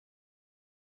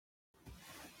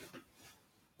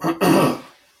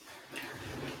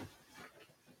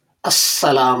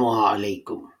السلام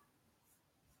علیکم۔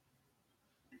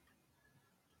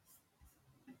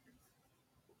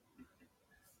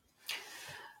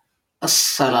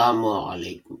 السلام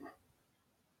علیکم۔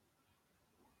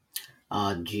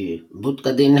 آج بدھ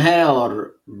کا دن ہے اور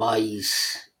 22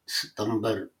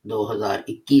 ستمبر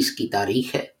 2021 کی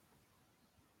تاریخ ہے۔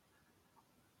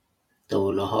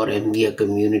 تو لاہور احمدیہ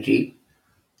کمیونٹی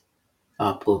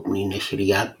آپ کو اپنی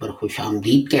نشریات پر خوش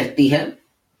آمدید کہتی ہے۔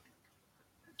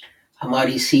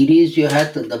 ہماری سیریز جو ہے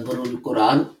تدبر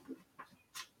القرآن،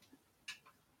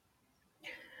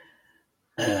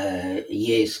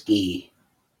 یہ اس کی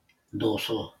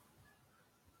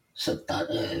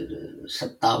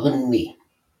 257ویں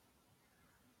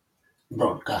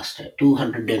براڈ کاسٹ ہے،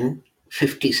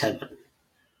 257،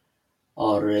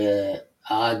 اور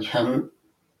آج ہم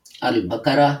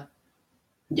البقرة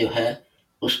جو ہے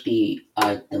اس کی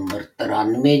آیت نمبر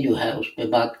 93 جو ہے اس پہ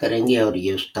بات کریں گے، اور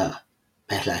یہ اس کا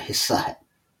پہلا حصہ ہے۔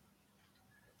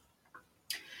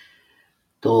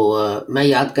 تو میں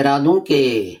یاد کرا دوں کہ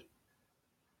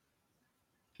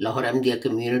لاہور احمدیہ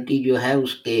کمیونٹی جو ہے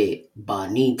اس کے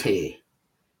بانی تھے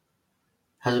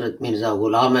حضرت مرزا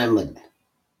غلام احمد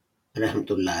رحمۃ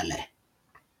اللہ علیہ،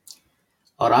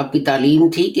 اور آپ کی تعلیم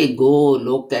تھی کہ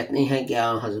لوگ کہتے ہیں کہ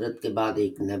حضرت کے بعد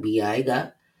ایک نبی آئے گا،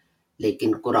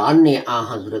 لیکن قرآن نے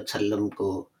حضرت صلی اللہ علیہ وسلم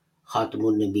کو خاتم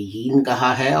النبیین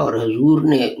کہا ہے، اور حضور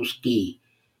نے اس کی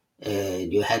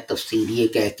جو ہے تفسیر یہ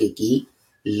کہہ کے کی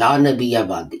لا نبی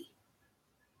آبادی،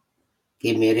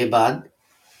 کہ میرے بعد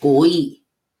کوئی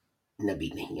نبی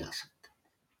نہیں آ سکتا،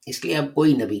 اس لیے اب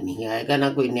کوئی نبی نہیں آئے گا، نہ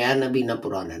کوئی نیا نبی نہ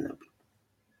پرانا نبی۔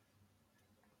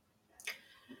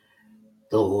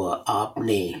 تو آپ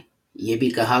نے یہ بھی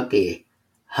کہا کہ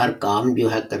ہر کام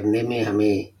جو ہے کرنے میں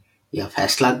ہمیں یا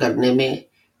فیصلہ کرنے میں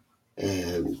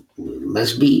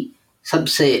مذہبی سب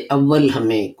سے اول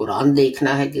ہمیں قرآن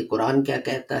دیکھنا ہے کہ قرآن کیا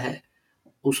کہتا ہے،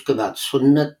 اس کے بعد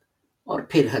سنت، اور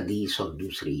پھر حدیث اور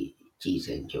دوسری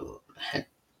چیزیں جو ہیں۔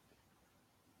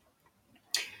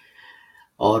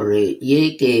 اور یہ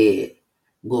کہ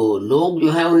وہ لوگ جو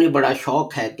ہے انہیں بڑا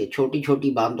شوق ہے کہ چھوٹی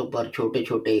چھوٹی باتوں پر، چھوٹے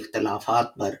چھوٹے اختلافات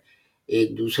پر ایک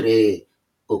دوسرے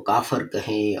کو کافر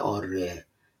کہیں اور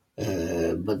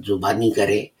بد زبانی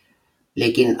کریں،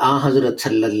 لیکن حضرت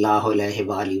صلی اللہ علیہ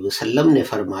وآلہ وسلم نے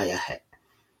فرمایا ہے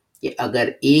کہ اگر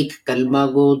ایک کلمہ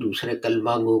گو دوسرے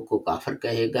کلمہ گو کو کافر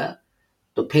کہے گا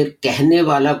تو پھر کہنے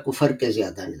والا کفر کے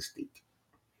زیادہ نزدیک،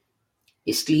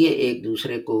 اس لیے ایک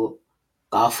دوسرے کو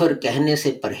کافر کہنے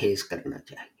سے پرہیز کرنا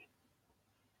چاہیے۔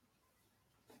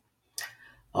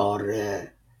 اور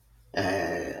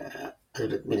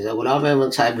حضرت مرزا غلام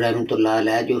احمد صاحب رحمۃ اللہ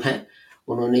علیہ جو ہیں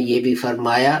انہوں نے یہ بھی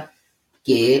فرمایا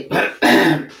کہ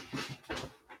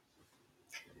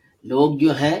لوگ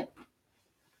جو ہیں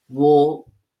وہ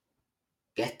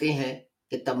کہتے ہیں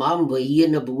کہ تمام وحی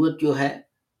نبوت جو ہے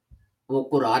وہ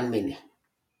قرآن میں نہیں،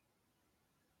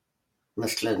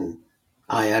 مثلا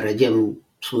آیا رجم،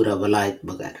 سورہ ولایت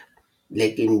وغیرہ،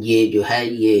 لیکن یہ جو ہے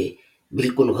یہ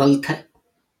بالکل غلط ہے۔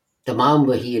 تمام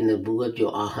وحی نبوت جو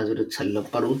حضرت صلی اللہ علیہ وسلم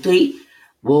پر اتری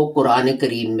وہ قرآن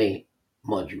کریم میں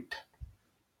موجود ہے۔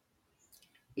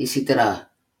 اسی طرح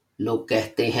لوگ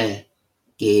کہتے ہیں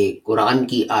کہ قرآن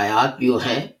کی آیات جو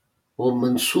ہیں وہ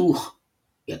منسوخ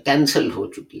یا کینسل ہو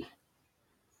چکی ہیں،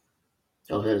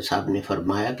 تو حضرت صاحب نے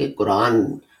فرمایا کہ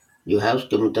قرآن جو ہے اس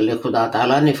کے متعلق خدا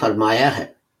تعالیٰ نے فرمایا ہے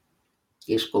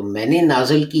کہ اس کو میں نے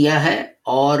نازل کیا ہے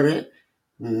اور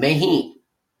میں ہی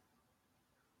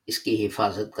اس کی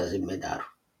حفاظت کا ذمہ دار ہوں۔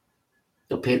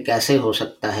 تو پھر کیسے ہو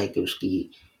سکتا ہے کہ اس کی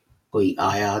کوئی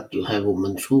آیات جو ہے وہ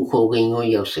منسوخ ہو گئی ہوں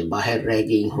یا اس سے باہر رہ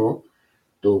گئی ہوں؟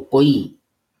 تو کوئی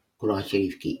قرآن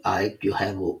شریف کی آیت جو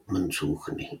ہے وہ منسوخ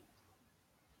نہیں۔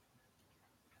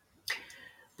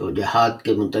 تو جہاد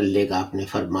کے متعلق آپ نے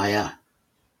فرمایا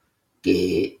کہ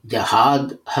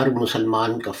جہاد ہر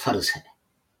مسلمان کا فرض ہے،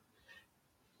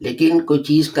 لیکن کوئی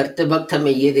چیز کرتے وقت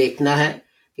ہمیں یہ دیکھنا ہے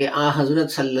کہ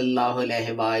حضرت صلی اللہ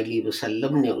علیہ وآلہ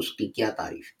وسلم نے اس کی کیا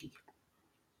تعریف کی۔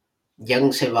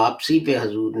 جنگ سے واپسی پہ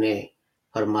حضور نے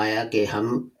فرمایا کہ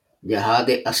ہم جہاد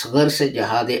اصغر سے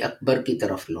جہاد اکبر کی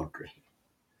طرف لوٹ رہے ہیں،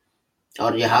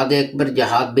 اور جہاد اکبر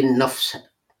جہاد بن نفس ہے۔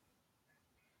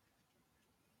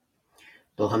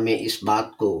 تو ہمیں اس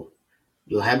بات کو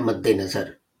جو ہے مد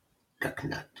نظر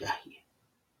رکھنا چاہیے۔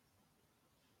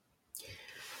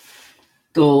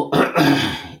 تو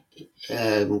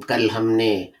کل ہم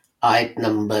نے آیت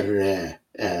نمبر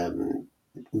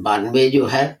 92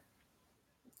 جو ہے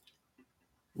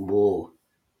وہ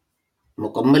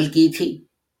مکمل کی تھی،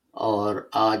 اور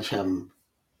آج ہم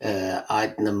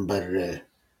آیت نمبر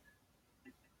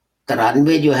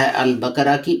 93 جو ہے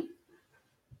البقرہ کی،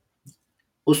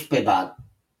 اس پہ بات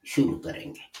شروع کریں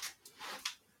گے.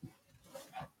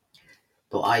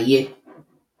 تو آئیے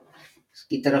اس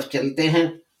کی طرف چلتے ہیں.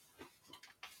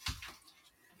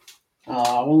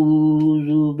 اعوذ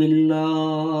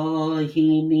باللہ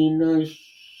من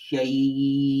الشیطان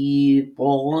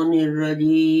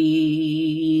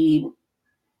الرجیم.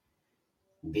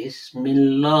 بسم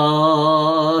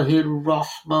اللہ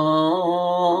الرحمن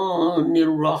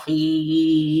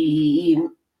الرحیم.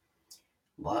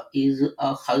 وَإِذْ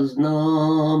أَخَذْنَا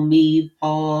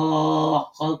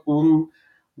مِيثَاقَكُمْ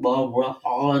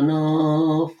وَرَفَعْنَا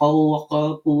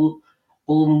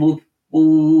فَوْقَكُمُ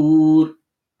الطُّورَ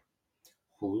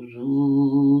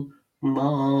خُذُوا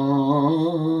مَا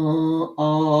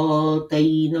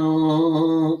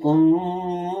آتَيْنَاكُمْ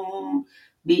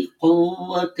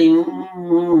بِقُوَّةٍ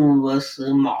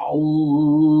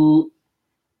وَاسْمَعُوا.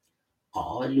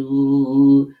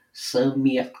 قَالُوا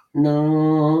سَمِعْنَا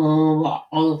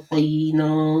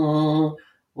وَعَصَيْنَا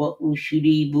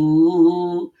وَأُشْرِبُوا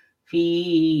فِي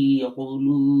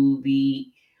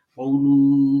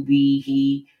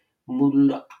قُلُوبِهِمُ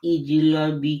الْعِجْلَ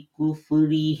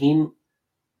بِكُفْرِهِمْ.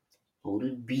 قُلْ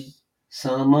بِئْسَ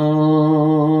مَا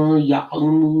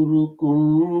يَأْمُرُكُم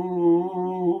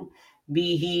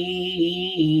بِهِ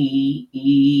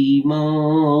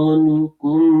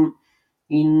إِيمَانُكُمْ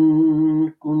إِن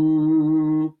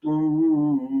كُنتُم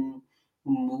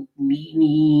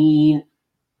مُؤْمِنِينَ.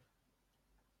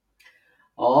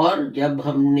 اور جب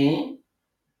ہم نے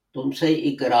تم سے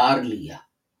اقرار لیا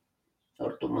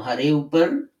اور تمہارے اوپر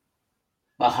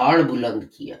پہاڑ بلند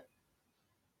کیا،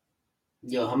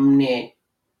 جو ہم نے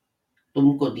تم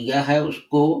کو دیا ہے اس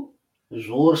کو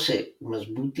زور سے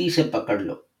مضبوطی سے پکڑ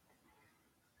لو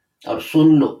اور سن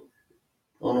لو.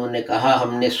 انہوں نے کہا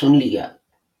ہم نے سن لیا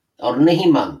اور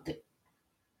نہیں مانتے،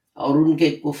 اور ان کے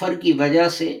کفر کی وجہ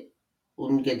سے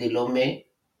ان کے دلوں میں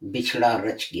بچھڑا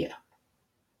رچ گیا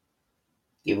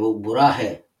کہ وہ برا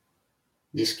ہے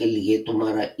جس کے لیے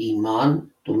تمہارا ایمان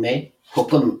تمہیں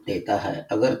حکم دیتا ہے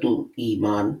اگر تم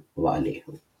ایمان والے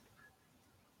ہو.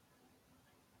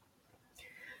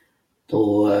 تو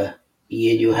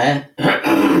یہ جو ہے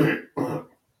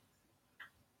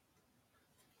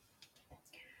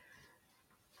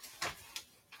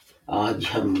آج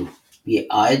ہم یہ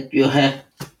آیت جو ہے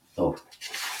تو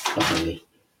کہاں گئی،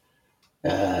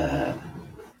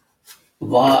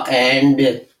 وا اینڈ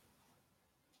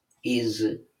از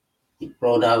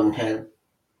پروناؤن ہے.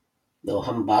 تو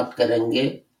ہم بات کریں گے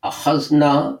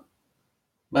اخذنا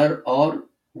پر اور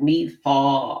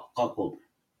میثاقکم.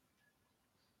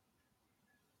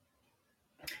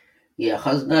 یہ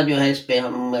اخذنا جو ہے اس پہ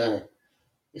ہم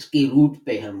اس کی روٹ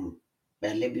پہ ہم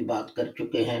پہلے بھی بات کر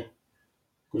چکے ہیں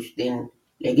کچھ دن،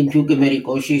 لیکن چونکہ میری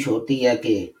کوشش ہوتی ہے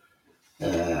کہ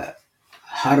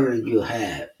ہر جو ہے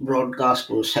براڈ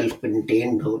کاسٹ وہ سیلف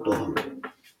کنٹینڈ ہو، تو ہم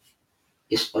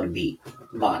اس پر بھی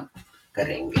بات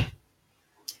کریں گے.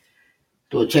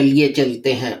 تو چلیے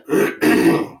چلتے ہیں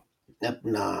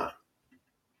اپنا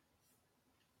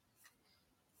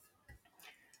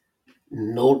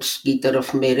نوٹس کی طرف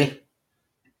میرے.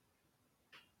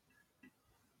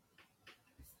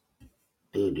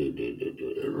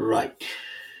 رائٹ،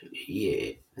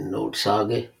 یہ نوٹس آ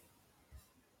گئے.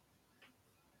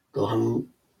 تو ہم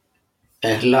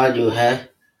پہلا جو ہے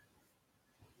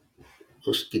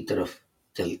اس کی طرف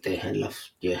چلتے ہیں. لفظ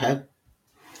جو ہے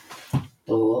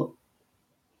تو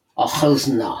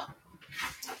اخذنا،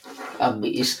 اب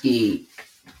اس کی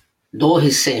دو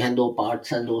حصے ہیں، دو پارٹس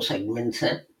ہیں، دو سیگمنٹس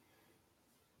ہیں.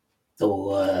 تو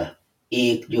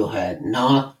ایک جو ہے نا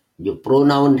جو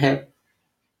پروناؤن ہے،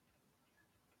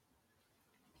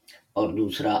 اور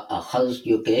دوسرا اخذ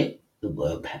جو کہ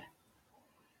ورب ہے.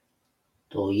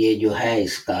 تو یہ جو ہے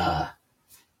اس کا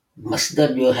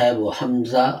مصدر جو ہے وہ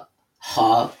حمزہ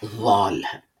خا ذال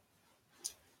ہے.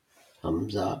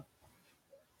 حمزہ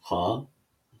خا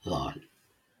ذال.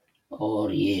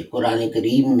 اور یہ قرآن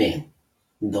کریم میں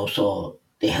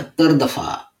 273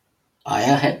 دفعہ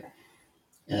آیا ہے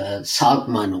 7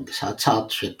 معنوں کے ساتھ،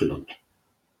 7 شکلوں میں.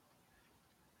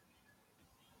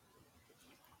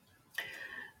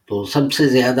 تو سب سے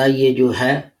زیادہ یہ جو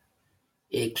ہے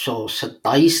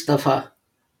 127 دفعہ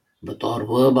بطور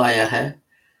ورب آیا ہے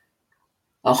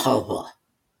اخذ،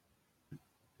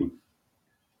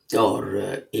 اور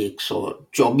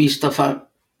 124 دفعہ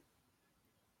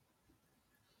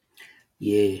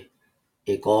یہ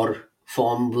ایک اور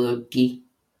فارم ورب کی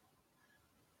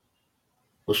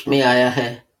اس میں آیا ہے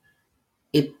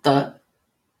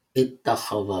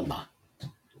اتخذ.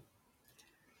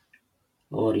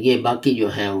 اور یہ باقی جو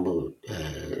ہیں وہ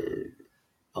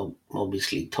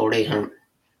اوبیسلی تھوڑے ہیں،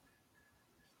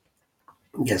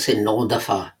 جیسے 9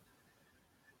 دفعہ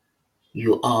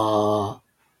یؤاخذو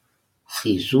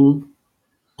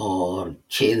اور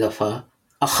 6 دفعہ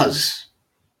اخذ.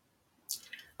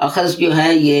 اخذ جو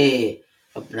ہے یہ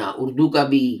اپنا اردو کا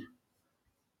بھی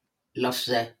لفظ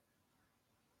ہے.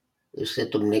 اس سے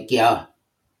تم نے کیا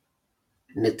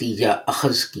نتیجہ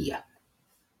اخذ کیا،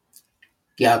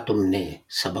 کیا تم نے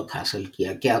سبق حاصل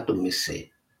کیا، کیا تم اس سے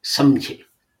سمجھے.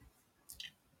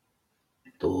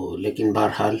 تو لیکن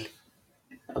بہرحال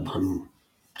اب ہم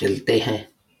چلتے ہیں،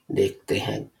 دیکھتے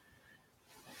ہیں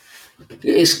کہ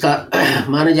اس کا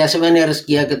معنی جیسے میں نے عرض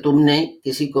کیا کہ تم نے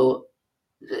کسی کو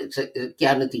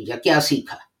کیا نتیجہ کیا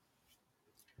سیکھا.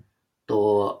 تو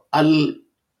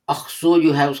الاخذو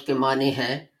جو ہے اس کے معنی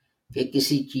ہے کہ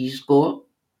کسی چیز کو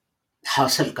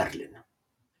حاصل کر لینا،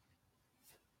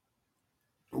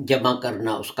 جمع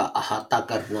کرنا، اس کا احاطہ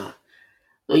کرنا.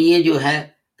 تو یہ جو ہے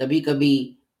کبھی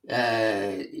کبھی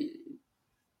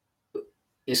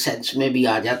اس سینس میں بھی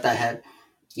آ جاتا ہے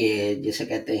کہ جسے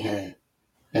کہتے ہیں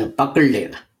پکڑ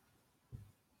لینا،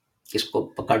 کس کو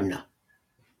پکڑنا،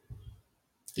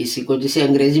 کسی کو جسے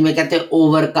انگریزی میں کہتے ہیں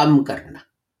اوور کم کرنا.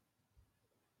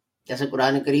 جیسے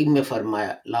قرآن کریم میں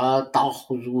فرمایا لا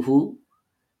تاخذوہ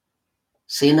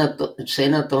سنۃ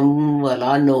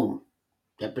ولا نوم،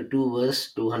 چیپٹر 2 ورس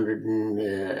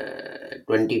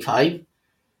 225،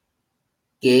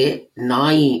 کہ نہ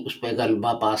ہی اس پہ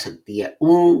غلبہ پا سکتی ہے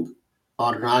اونگ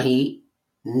اور نہ ہی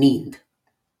نیند.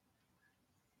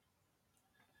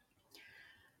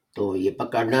 تو یہ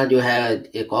پکڑنا جو ہے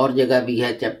ایک اور جگہ بھی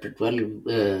ہے، چیپٹر 12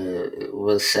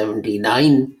 ورس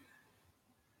 79،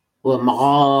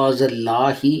 وَمَعَاذَ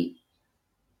اللَّهِ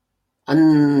أَن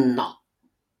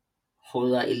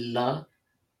نَأْخُذَ إِلَّا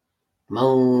مَن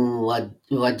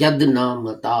وَجَدْنَا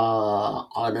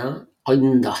مَتَاعَنَا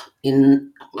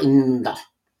عِندَهُ،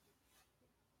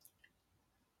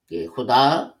 کہ خدا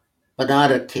پناہ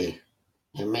رکھے،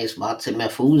 ہمیں اس بات سے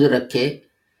محفوظ رکھے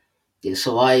کہ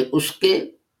سوائے اس کے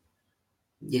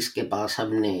جس کے پاس ہم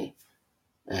نے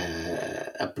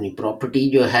اپنی پراپرٹی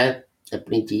جو ہے،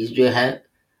 اپنی چیز جو ہے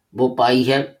وہ پائی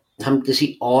ہے، ہم کسی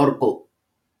اور کو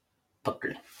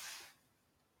پکڑیں.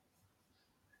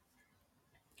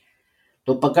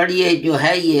 تو پکڑ یہ جو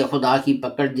ہے یہ خدا کی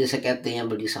پکڑ جسے کہتے ہیں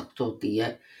بڑی سخت ہوتی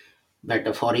ہے.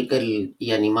 میٹافوریکل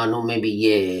یعنی معنوں میں بھی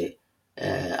یہ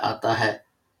آتا ہے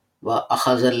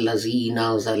وَأَخَذَ الَّذِينَ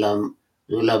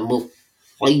ظَلَمُوا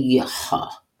الصَّيْحَةُ،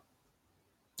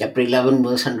 چیپٹر 11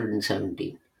 ورس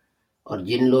 117، اور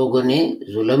جن لوگوں نے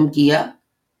ظلم کیا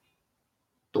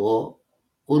تو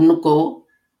ان کو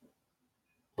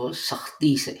وہ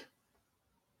سختی سے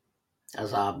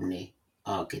عذاب نے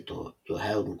آ کے تو جو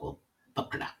ہے ان کو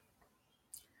پکڑا.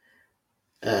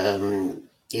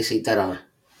 اسی طرح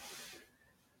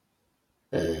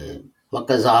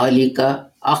وَكَذَلِكَ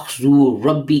أَخْذُ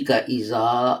رَبِّكَ إِذَا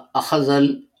أَخَذَ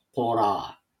الْقُرَىٰ،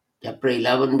 چیپٹر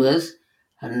 11 ورس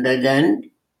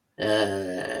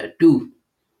 102،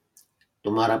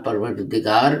 تمہارا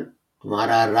پروردگار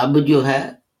تمہارا رب جو ہے،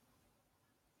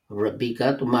 ربی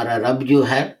کا تمہارا رب جو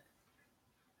ہے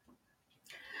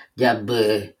جب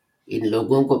ان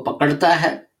لوگوں کو پکڑتا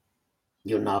ہے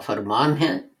جو نافرمان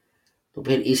ہیں تو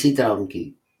پھر اسی طرح ان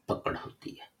کی پکڑ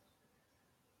ہوتی ہے.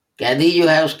 قیدی جو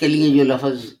ہے اس کے لیے جو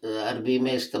لفظ عربی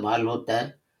میں استعمال ہوتا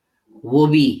ہے وہ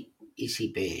بھی اسی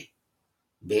پہ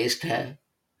بیسڈ ہے،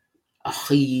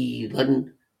 اخیذن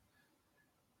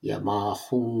یا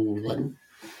ماخوذن.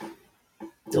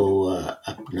 تو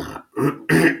اپنا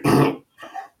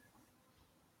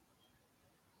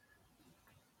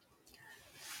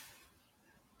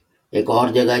ایک اور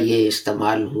جگہ یہ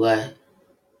استعمال ہوا ہے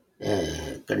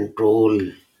کنٹرول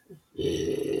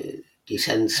کی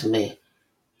سینس میں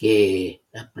کہ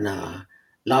اپنا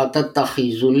لا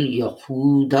تتخذوا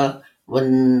اليہود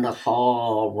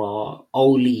والنصارى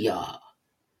اولیاء،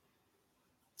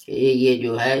 کہ یہ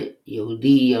جو ہے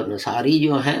یہودی اور نصاری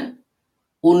جو ہیں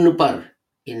ان پر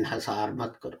انحصار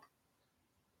مت کرو.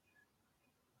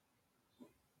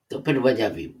 تو پھر وجہ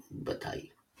بھی بتائی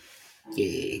کہ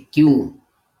کیوں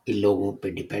ان لوگوں پہ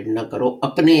ڈپینڈ نہ کرو،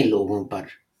 اپنے لوگوں پر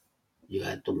جو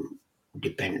ہے تم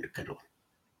ڈپینڈ کرو.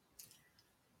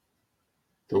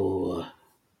 تو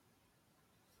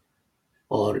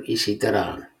اور اسی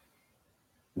طرح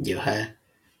جو ہے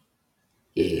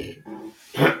یہ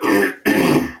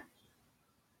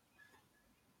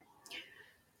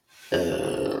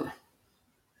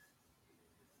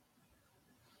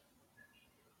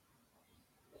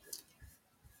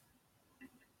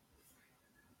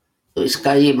تو اس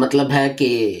کا یہ مطلب ہے کہ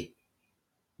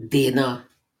دینا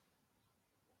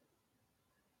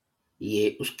یہ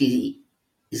اس کی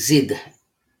ضد ہے،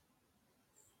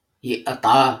 یہ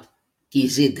عطا کی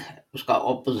ضد ہے، اس کا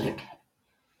اپوزٹ ہے.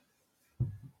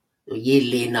 تو یہ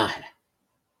لینا ہے،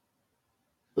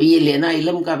 تو یہ لینا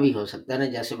علم کا بھی ہو سکتا ہے نا،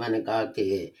 جیسے میں نے کہا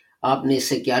کہ آپ نے اس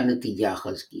سے کیا نتیجہ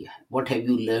اخذ کیا ہے، what have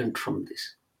you learned from دس.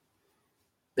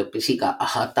 تو کسی کا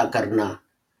احاطہ کرنا،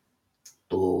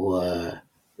 تو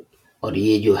اور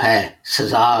یہ جو ہے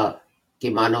سزا کے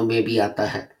معنوں میں بھی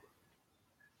آتا ہے،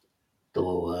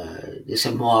 تو جسے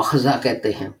مواخذہ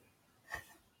کہتے ہیں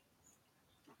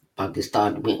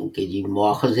پاکستان میں کہ جی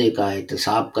مواخذے کا،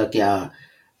 احتساب کا کیا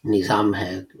نظام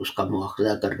ہے، اس کا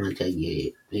مواخذہ کرنا چاہیے،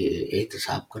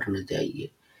 احتساب کرنا چاہیے.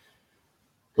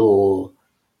 تو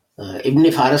ابن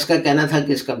فارس کا کہنا تھا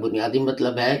کہ اس کا بنیادی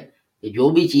مطلب ہے کہ جو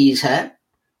بھی چیز ہے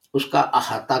اس کا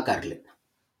احاطہ کر لینا.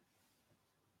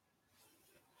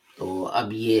 تو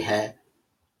اب یہ ہے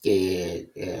کہ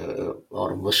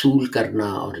اور وصول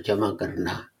کرنا اور جمع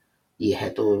کرنا یہ ہے.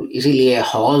 تو اسی لیے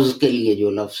حوض کے لیے جو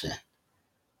لفظ ہے،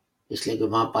 اس لیے کہ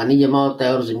وہاں پانی جمع ہوتا ہے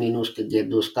اور زمین اس کے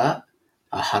گرد اس کا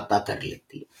احاطہ کر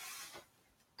لیتی ہے.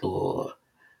 تو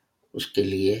اس کے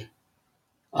لیے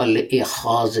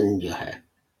الاخاذن جو ہے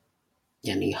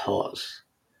یعنی حوض،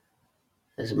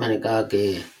 جیسے میں نے کہا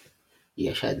کہ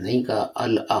یا شاید نہیں کہا،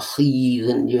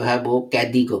 الاخیذن جو ہے وہ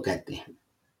قیدی کو کہتے ہیں،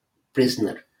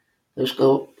 پرزنر، اس کو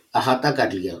احاطہ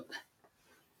کر لیا ہوتا ہے.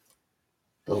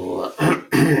 تو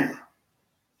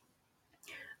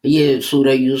یہ سورہ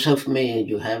یوسف میں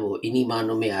جو ہے وہ انہی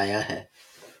معنوں میں آیا ہے.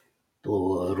 تو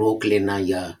روک لینا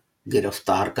یا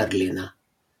گرفتار کر لینا،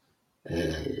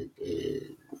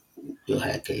 جو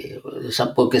ہے کہ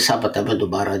سب کو قصہ پتہ، میں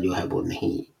دوبارہ جو ہے وہ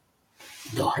نہیں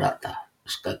دہراتا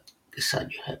اس کا قصہ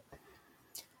جو ہے.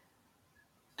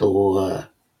 تو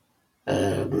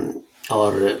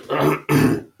اور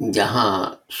جہاں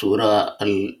سورہ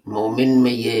المومن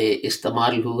میں یہ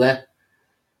استعمال ہوا ہے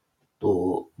تو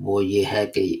وہ یہ ہے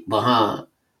کہ وہاں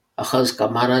اخذ کا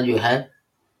معنی جو ہے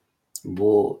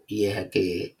وہ یہ ہے کہ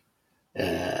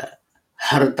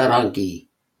ہر طرح کی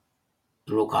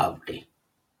رکاوٹیں،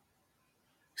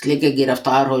 اس لیے کہ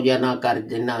گرفتار ہو جانا، کر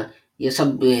دینا، یہ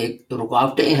سب ایک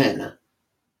رکاوٹیں ہیں نا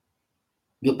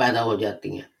جو پیدا ہو جاتی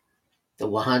ہیں. تو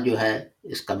وہاں جو ہے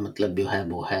اس کا مطلب جو ہے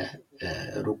وہ ہے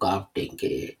رکاوٹیں، کہ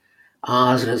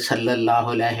حضرت صلی اللہ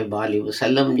علیہ وآلہ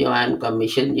وسلم جو ہے ان کا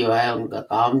مشن جو ہے، ان کا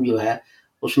کام جو ہے،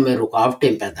 اس میں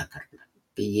رکاوٹیں پیدا کرنا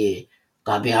کہ یہ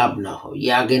کامیاب نہ ہو،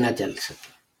 یہ آگے نہ چل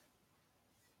سکے.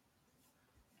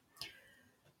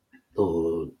 تو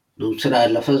دوسرا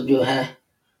لفظ جو ہے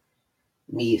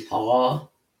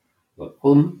میثاقکم،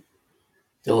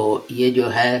 تو یہ جو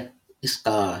ہے اس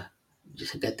کا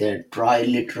جسے کہتے ہیں ٹرائی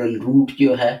لٹرل روٹ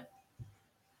جو ہے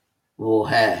وہ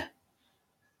ہے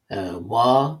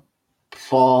وا،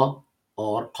 فا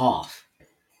اور قاف.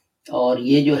 اور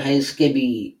یہ جو ہے اس کے بھی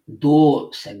دو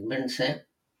سیگمنٹس ہیں.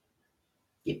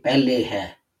 یہ پہلے ہے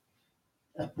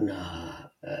اپنا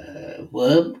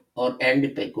ورب اور اینڈ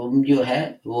پہ کم جو ہے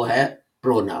وہ ہے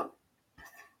پروناؤن.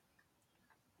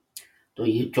 تو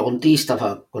یہ 34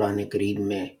 دفعہ قرآن کریم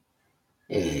میں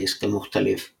اس کے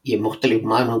مختلف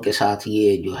معنوں کے ساتھ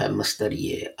یہ جو ہے مصدر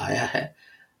یہ آیا ہے،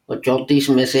 اور 34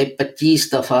 میں سے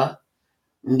 25 دفعہ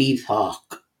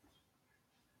میثاق.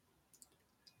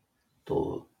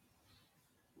 تو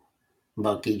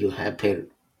باقی جو ہے پھر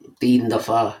 3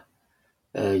 دفعہ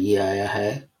یہ آیا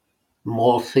ہے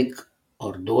موثق،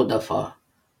 اور 2 دفعہ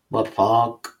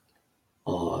وفاق،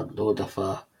 اور 2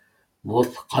 دفعہ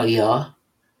وفقیا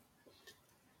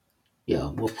یا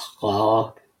وفقا،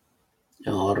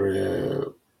 اور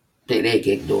پھر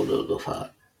ایک دو دفعہ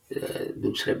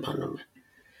دوسرے معنوں میں.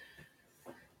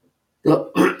 تو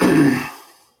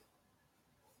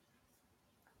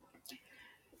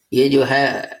یہ جو ہے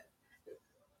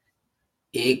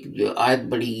ایک جو آیت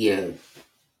بڑی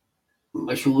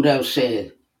مشہور ہے، اس سے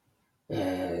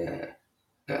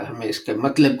ہمیں اس کے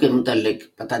مطلب کے متعلق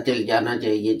پتہ چل جانا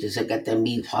چاہیے، جسے کہتے ہیں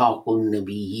میثاق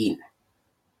النبیین،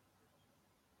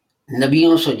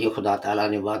 نبیوں سے جو خدا تعالیٰ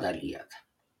نے وعدہ لیا تھا.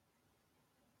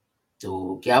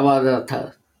 تو کیا وعدہ تھا؟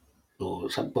 تو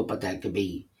سب کو پتہ ہے کہ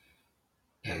بھئی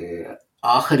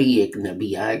آخری ایک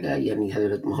نبی آئے گا، یعنی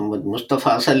حضرت محمد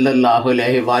مصطفیٰ صلی اللہ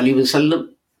علیہ وآلہ وسلم.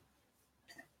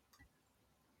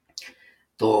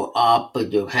 تو آپ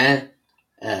جو ہیں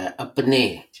اپنے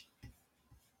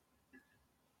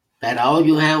پیراؤ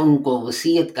جو ہیں ان کو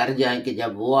وصیت کر جائیں کہ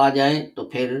جب وہ آ جائیں تو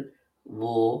پھر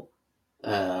وہ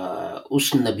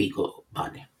اس نبی کو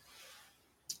مانیں.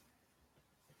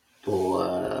 تو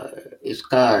اس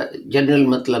کا جنرل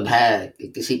مطلب ہے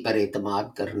کہ کسی پر اعتماد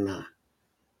کرنا،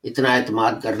 اتنا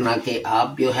اعتماد کرنا کہ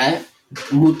آپ جو ہے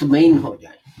مطمئن ہو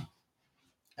جائیں،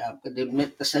 آپ کے دل میں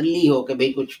تسلی ہو کہ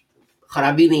بھئی کچھ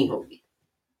خرابی نہیں ہوگی.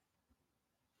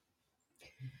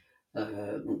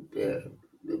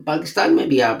 پاکستان میں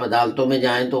بھی آپ عدالتوں میں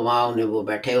جائیں تو وہاں انہیں وہ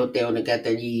بیٹھے ہوتے ہیں، انہیں کہتے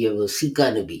ہیں جی یہ وسیقہ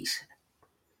نبیس ہے،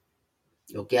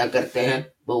 وہ کیا کرتے ہیں،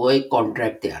 وہ ایک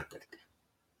کانٹریکٹ تیار کرتے ہیں.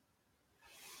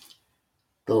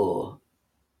 تو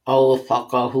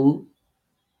اوثقہ،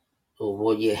 تو وہ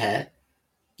یہ ہے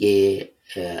کہ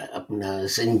اپنا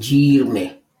زنجیر میں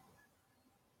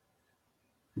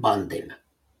باندھ دینا،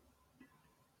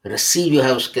 رسی جو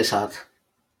ہے اس کے ساتھ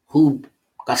خوب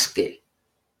کس کے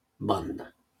باندھنا.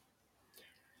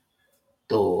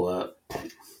 تو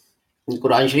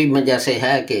قرآن شریف میں جیسے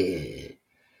ہے کہ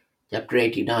چیپٹر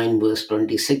 89 ورس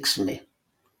 26 میں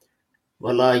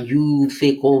وَلَا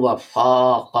يُوثِقُ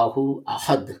وَثَاقَهُ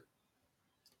أَحَدٌ،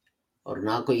 اور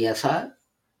نہ کوئی ایسا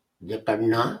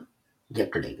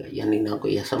جکڑے گا، یعنی نہ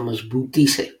کوئی ایسا مضبوطی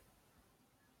سے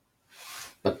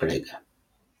پکڑے گا.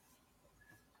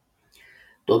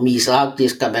 تو میثاق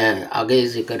جس کا میں آگے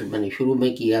ذکر میں نے شروع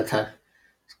میں کیا تھا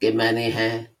کہ میں نے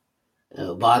ہے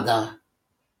وعدہ،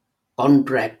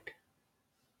 کانٹریکٹ،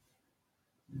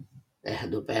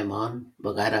 عہد و پیمان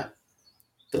وغیرہ.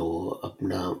 تو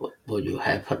اپنا وہ جو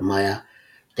ہے فرمایا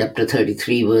چیپٹر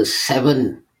 33 ورس 7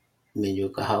 میں جو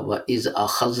کہا وَإِذْ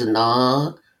أَخَذْنَا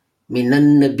مِنَ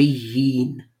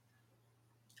النَّبِيِّينَ،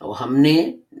 اور ہم نے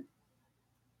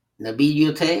نبی جو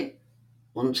تھے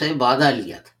ان سے وعدہ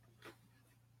لیا تھا.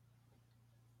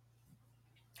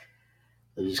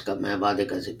 جس کا میں وعدے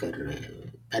کا ذکر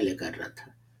پہلے کر رہا تھا.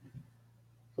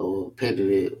 تو پھر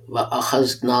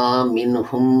وَأَخَذْنَا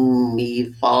مِنْهُمْ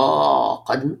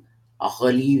مِيثَاقًا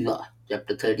غَلِيظًا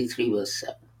چیپٹر 33 ورس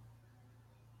 7،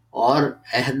 اور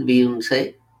عہد بھی ان سے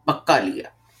پکا لیا.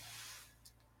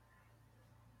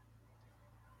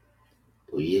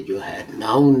 تو یہ جو ہے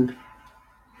ناؤن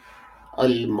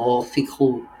الموثق،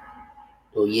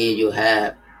 تو یہ جو ہے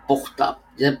پختہ،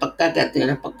 جیسے پکا کہتے ہیں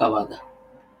نا، پکا وعدہ،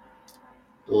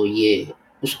 تو یہ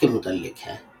اس کے متعلق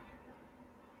ہے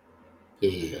کہ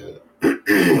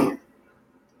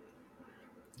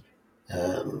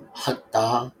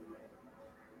حتیٰ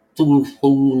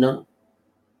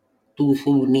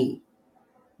توفونی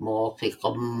موثقا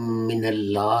من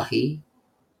اللہ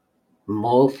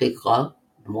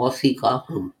موثقا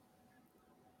ہم،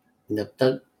 جب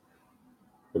تک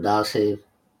خدا سے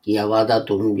کیا وعدہ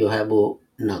تم جو ہے وہ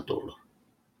نہ توڑو.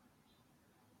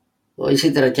 تو اسی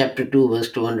طرح چیپٹر 2 ورس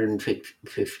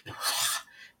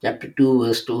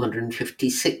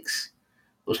 256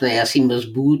 اس نے ایسی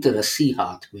مضبوط رسی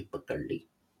ہاتھ میں پکڑ لی.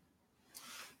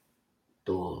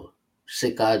 تو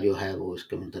سکہ جو ہے وہ اس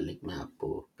کے متعلق میں آپ کو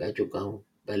کہہ چکا ہوں،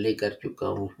 پہلے کر چکا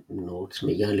ہوں، نوٹس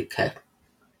میں یہاں لکھا ہے.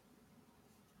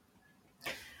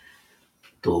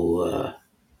 تو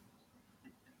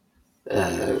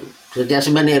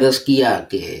جیسے میں نے عرض کیا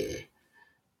کہ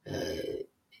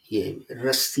یہ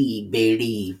رسی،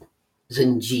 بیڑی،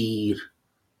 زنجیر،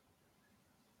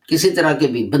 کسی طرح کے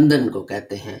بھی بندھن کو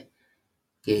کہتے ہیں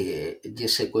کہ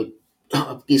جس سے کوئی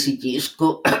اب کسی چیز کو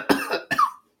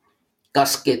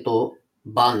کس کے تو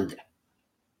باندھ دے.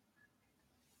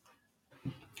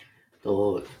 تو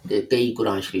کئی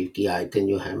قرآن شریف کی آیتیں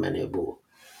جو ہیں میں نے وہ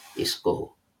اس کو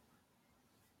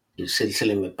اس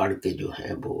سلسلے میں پڑھ کے جو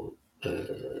ہیں وہ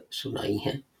سنائی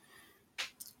ہیں.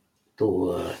 تو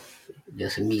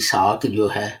جیسے میثاق جو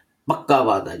ہے پکا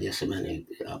وعدہ، جیسے میں نے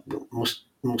آپ کو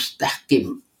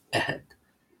مستحکم عہد،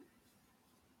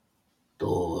 تو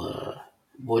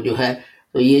وہ جو ہے،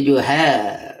 تو یہ جو ہے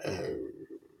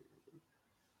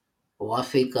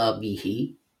وافقہ بھی ہی،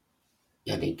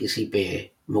 یعنی کسی پہ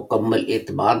مکمل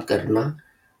اعتماد کرنا.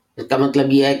 اس کا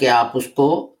مطلب یہ ہے کہ آپ اس کو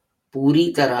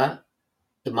پوری طرح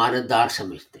امانت دار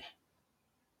سمجھتے ہیں،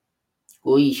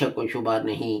 کوئی شک و شبہ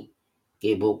نہیں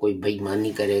کہ وہ کوئی بے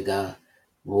ایمانی کرے گا،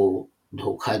 وہ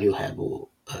دھوکہ جو ہے وہ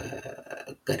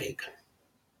کرے گا.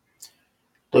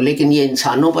 تو لیکن یہ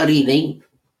انسانوں پر ہی نہیں،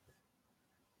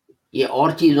 یہ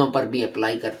اور چیزوں پر بھی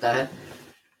اپلائی کرتا ہے.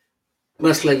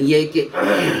 مثلا یہ کہ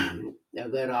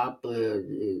اگر آپ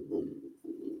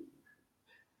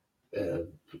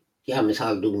کیا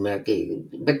مثال دوں میں، کہ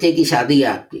بچے کی شادی ہے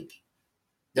آپ کی،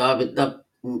 تو آپ اتنا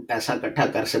پیسہ اکٹھا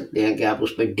کر سکتے ہیں کہ آپ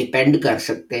اس پہ ڈپینڈ کر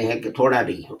سکتے ہیں کہ تھوڑا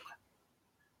نہیں ہوگا.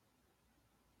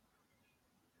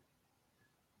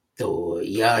 تو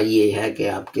یا یہ ہے کہ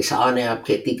آپ کسان ہیں، آپ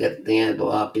کھیتی کرتے ہیں، تو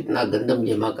آپ اتنا گندم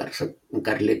جمع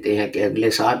کر لیتے ہیں کہ اگلے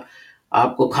سال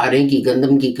آپ کو کھانے کی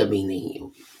گندم کی کمی نہیں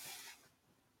ہوگی.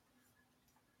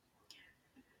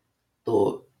 تو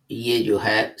یہ جو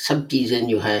ہے سب چیزیں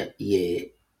جو ہے یہ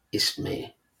اس میں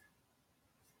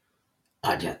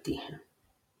آ جاتی ہیں.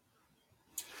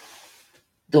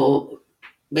 تو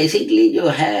بیسیکلی جو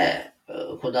ہے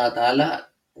خدا تعالی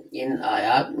ان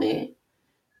آیات میں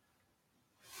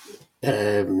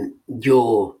جو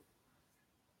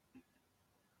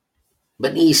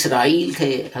بنی اسرائیل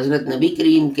تھے حضرت نبی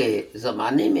کریم کے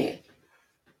زمانے میں،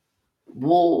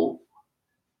 وہ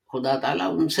خدا تعالیٰ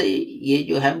ان سے یہ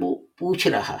جو ہے وہ پوچھ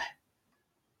رہا ہے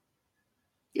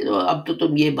کہ اب تو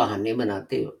تم یہ بہانے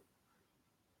بناتے ہو.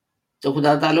 تو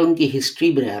خدا تعالیٰ ان کی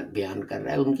ہسٹری بیان کر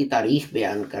رہا ہے، ان کی تاریخ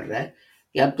بیان کر رہا ہے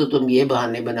کہ اب تو تم یہ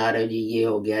بہانے بنا رہے ہو، جی یہ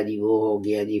ہو گیا، جی وہ ہو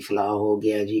گیا، جی فلاں ہو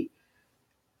گیا جی.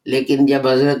 لیکن جب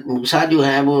حضرت موسیٰ جو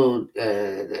ہیں وہ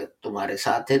تمہارے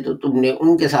ساتھ تھے تو تم نے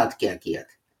ان کے ساتھ کیا کیا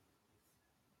تھا؟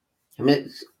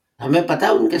 ہمیں پتہ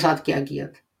ان کے ساتھ کیا کیا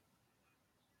تھا.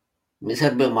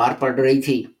 مصر میں مار پڑ رہی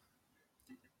تھی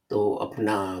تو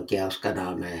اپنا کیا اس کا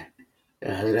نام ہے،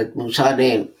 حضرت موسیٰ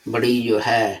نے بڑی جو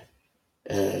ہے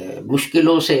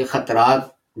مشکلوں سے خطرات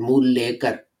مول لے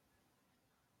کر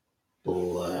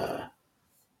تو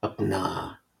اپنا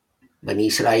بنی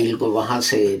اسرائیل کو وہاں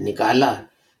سے نکالا.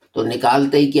 تو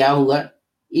نکالتے ہی کیا ہوا،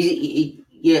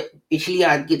 یہ پچھلی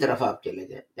آیت کی طرف آپ چلے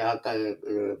جائیں جہاں کا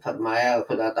فرمایا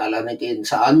خدا تعالیٰ نے کہ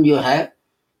انسان جو ہے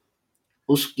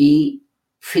اس کی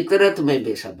فطرت میں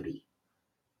بے صبری.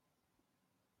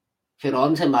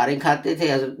 فرعون سے مارے کھاتے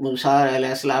تھے، حضرت موسیٰ علیہ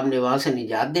السلام نے وہاں سے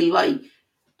نجات دلوائی.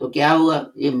 تو کیا ہوا،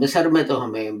 یہ مصر میں تو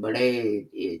ہمیں بڑے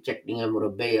چٹنیاں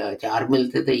مربے اچار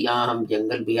ملتے تھے، یہاں ہم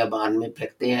جنگل بیابان میں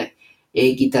پھرتے ہیں،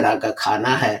 ایک ہی طرح کا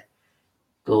کھانا ہے.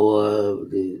 تو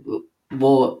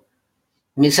وہ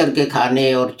مصر کے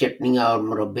کھانے اور چٹنیاں اور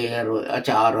مربے اور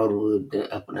اچار اور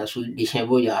اپنا سویٹ ڈشیں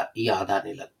وہ یاد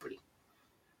آنے لگ پڑی.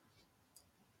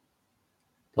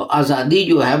 تو آزادی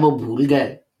جو ہے وہ بھول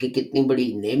گئے کہ کتنی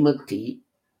بڑی نعمت تھی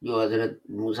جو حضرت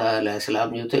موسیٰ علیہ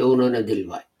السلام جو تھے انہوں نے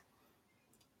دلوائی.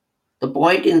 تو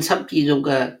پوائنٹ ان سب چیزوں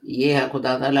کا یہ ہے،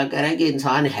 خدا تعالیٰ کہہ رہے ہیں کہ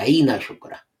انسان ہے ہی نہ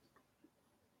شکرا.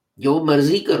 جو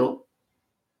مرضی کرو،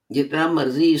 جتنا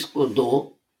مرضی اس کو دو،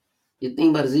 جتنی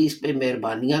مرضی اس پہ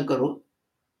مہربانیاں کرو،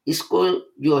 اس کو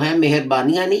جو ہے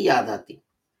مہربانیاں نہیں یاد آتی.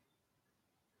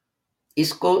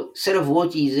 اس کو صرف وہ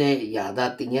چیزیں یاد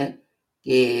آتی ہیں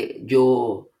کہ جو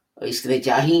اس نے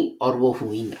چاہی اور وہ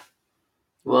ہوئی نہ.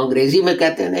 وہ انگریزی میں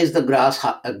کہتے ہیں نا از دا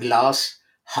گلاس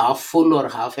ہاف فل اور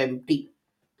ہاف ایمٹی.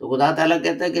 تو خدا تعالیٰ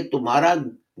کہتا ہے کہ تمہارا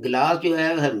گلاس جو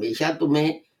ہے ہمیشہ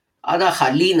تمہیں آدھا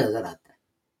خالی نظر آتا ہے،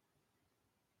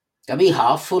 کبھی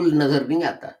ہاف فل نظر نہیں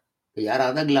آتا کہ یار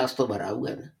آدھا گلاس تو بھرا ہوا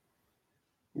ہے نا،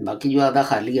 باقی جو آدھا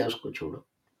خالی ہے اس کو چھوڑو.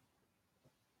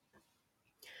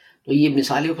 تو یہ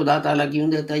مثالیں خدا تعالیٰ کیوں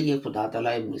دیتا ہے؟ یہ خدا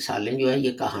تعالیٰ مثالیں جو ہیں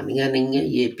یہ کہانیاں نہیں ہیں،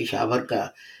 یہ پشاور کا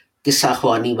قصہ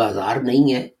خوانی بازار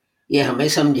نہیں ہے، یہ ہمیں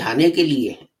سمجھانے کے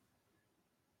لیے ہے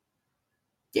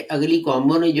کہ اگلی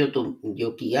قوموں نے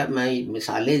جو کیا، میں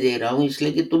مثالیں دے رہا ہوں اس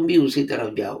لیے کہ تم بھی اسی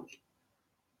طرف جاؤ گے.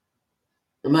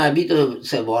 تو میں ابھی تو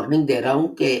سے وارننگ دے رہا ہوں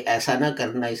کہ ایسا نہ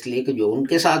کرنا، اس لیے کہ جو ان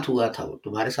کے ساتھ ہوا تھا وہ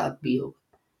تمہارے ساتھ بھی ہوگا.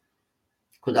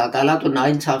 خدا تعالیٰ تو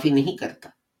ناانصافی نہیں کرتا.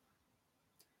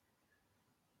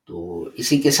 تو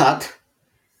اسی کے ساتھ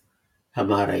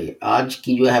ہمارا آج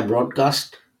کی جو ہے براڈ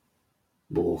کاسٹ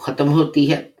وہ ختم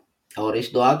ہوتی ہے، اور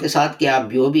اس دعا کے ساتھ کہ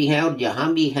آپ جو بھی ہیں اور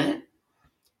جہاں بھی ہیں،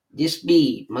 جس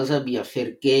بھی مذہب یا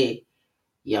فرقے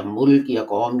یا ملک یا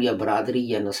قوم یا برادری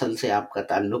یا نسل سے آپ کا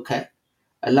تعلق ہے،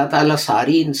 اللہ تعالیٰ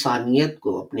ساری انسانیت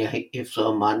کو اپنے حفظ و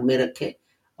امان میں رکھے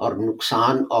اور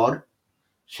نقصان اور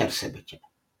شر سے بچائے.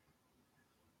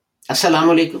 السلام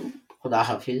علیکم، خدا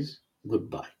حافظ، گڈ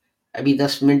بائے. ابھی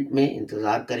 10 منٹ میں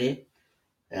انتظار کریں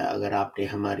اگر آپ نے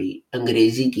ہماری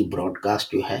انگریزی کی براڈ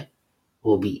کاسٹ جو ہے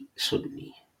وہ بھی سننی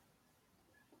ہے.